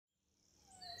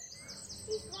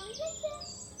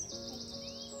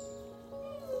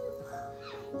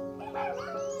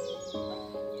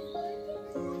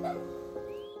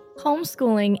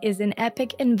Homeschooling is an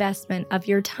epic investment of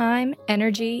your time,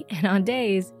 energy, and on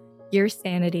days, your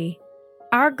sanity.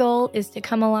 Our goal is to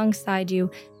come alongside you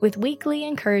with weekly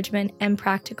encouragement and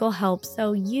practical help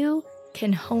so you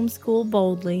can homeschool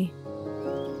boldly.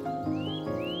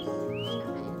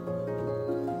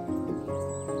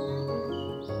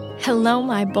 Hello,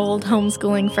 my bold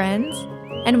homeschooling friends,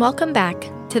 and welcome back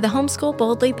to the Homeschool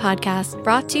Boldly podcast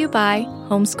brought to you by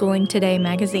Homeschooling Today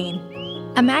magazine.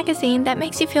 A magazine that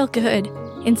makes you feel good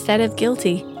instead of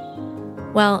guilty.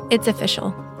 Well, it's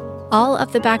official. All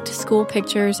of the back-to-school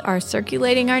pictures are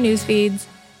circulating our news feeds,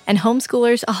 and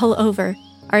homeschoolers all over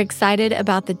are excited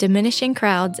about the diminishing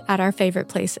crowds at our favorite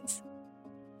places.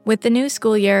 With the new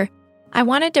school year, I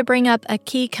wanted to bring up a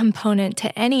key component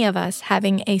to any of us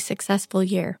having a successful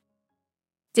year.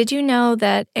 Did you know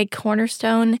that a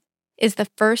cornerstone is the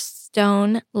first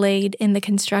stone laid in the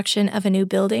construction of a new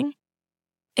building?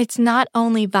 It's not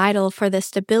only vital for the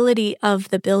stability of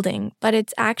the building, but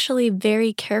it's actually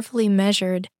very carefully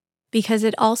measured because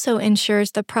it also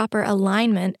ensures the proper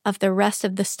alignment of the rest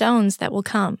of the stones that will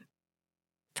come.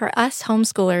 For us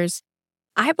homeschoolers,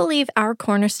 I believe our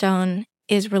cornerstone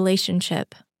is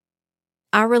relationship.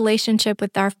 Our relationship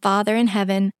with our Father in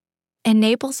heaven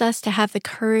enables us to have the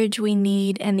courage we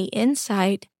need and the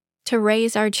insight to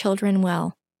raise our children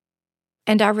well.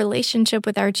 And our relationship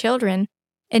with our children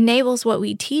enables what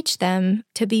we teach them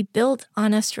to be built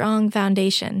on a strong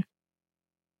foundation.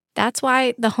 That's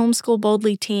why the Homeschool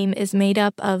Boldly team is made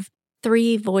up of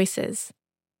 3 voices.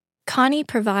 Connie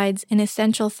provides an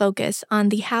essential focus on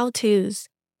the how-tos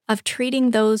of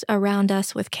treating those around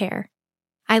us with care.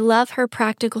 I love her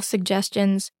practical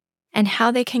suggestions and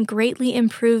how they can greatly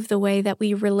improve the way that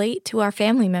we relate to our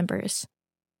family members.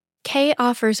 Kay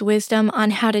offers wisdom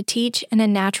on how to teach in a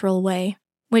natural way,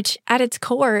 which at its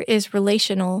core is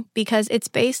relational because it's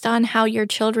based on how your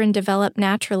children develop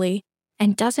naturally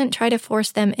and doesn't try to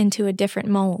force them into a different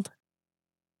mold.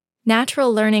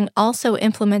 Natural learning also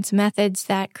implements methods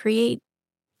that create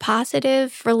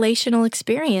positive relational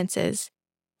experiences,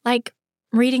 like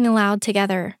reading aloud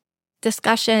together,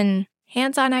 discussion,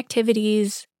 hands-on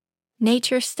activities,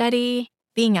 nature study,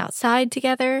 being outside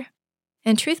together.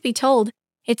 And truth be told,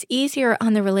 it's easier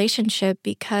on the relationship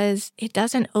because it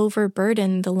doesn't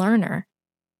overburden the learner.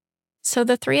 So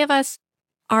the 3 of us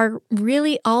are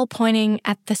really all pointing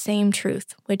at the same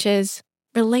truth, which is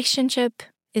relationship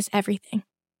is everything.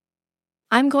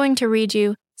 I'm going to read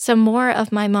you some more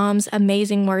of my mom's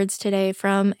amazing words today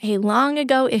from a long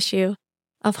ago issue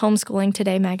of Homeschooling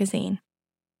Today magazine.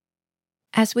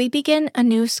 As we begin a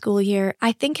new school year,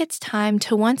 I think it's time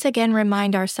to once again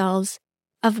remind ourselves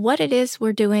of what it is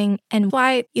we're doing and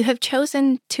why you have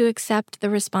chosen to accept the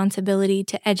responsibility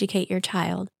to educate your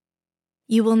child.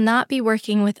 You will not be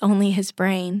working with only his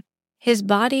brain. His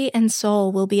body and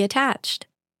soul will be attached.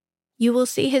 You will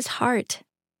see his heart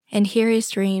and hear his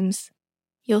dreams.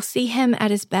 You'll see him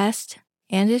at his best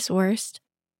and his worst.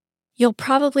 You'll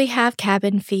probably have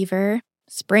cabin fever,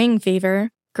 spring fever,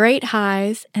 great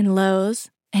highs and lows,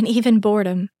 and even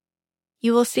boredom.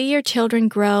 You will see your children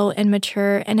grow and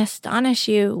mature and astonish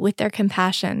you with their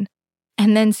compassion,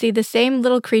 and then see the same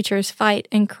little creatures fight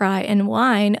and cry and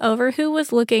whine over who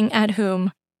was looking at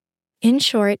whom. In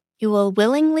short, you will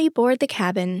willingly board the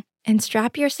cabin and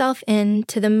strap yourself in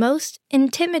to the most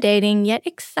intimidating yet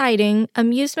exciting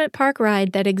amusement park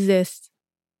ride that exists.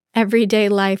 Everyday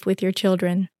life with your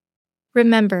children.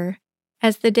 Remember,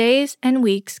 as the days and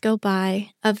weeks go by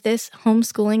of this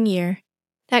homeschooling year,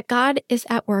 that God is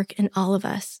at work in all of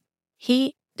us.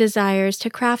 He desires to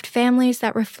craft families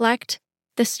that reflect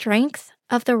the strength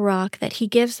of the rock that He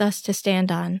gives us to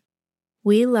stand on.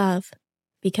 We love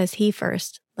because He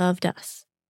first loved us.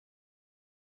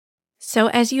 So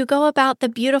as you go about the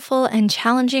beautiful and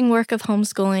challenging work of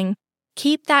homeschooling,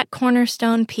 keep that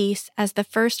cornerstone piece as the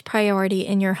first priority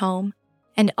in your home,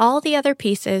 and all the other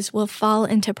pieces will fall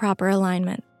into proper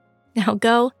alignment. Now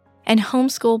go and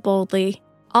homeschool boldly,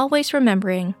 always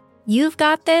remembering, you've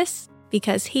got this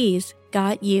because He's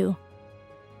got you.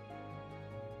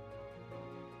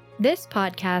 This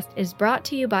podcast is brought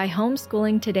to you by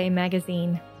Homeschooling Today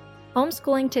magazine.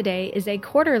 Homeschooling Today is a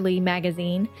quarterly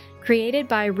magazine created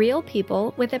by real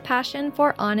people with a passion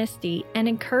for honesty and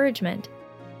encouragement.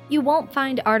 You won't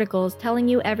find articles telling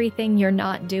you everything you're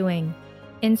not doing.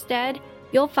 Instead,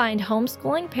 you'll find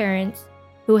homeschooling parents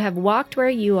who have walked where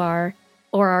you are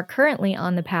or are currently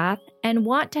on the path and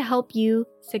want to help you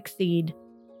succeed.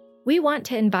 We want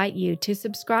to invite you to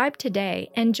subscribe today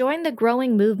and join the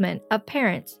growing movement of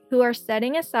parents who are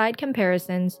setting aside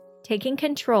comparisons, taking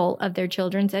control of their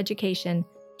children's education,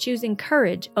 choosing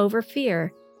courage over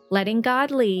fear, letting God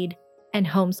lead, and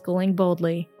homeschooling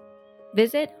boldly.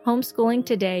 Visit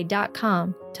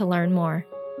homeschoolingtoday.com to learn more.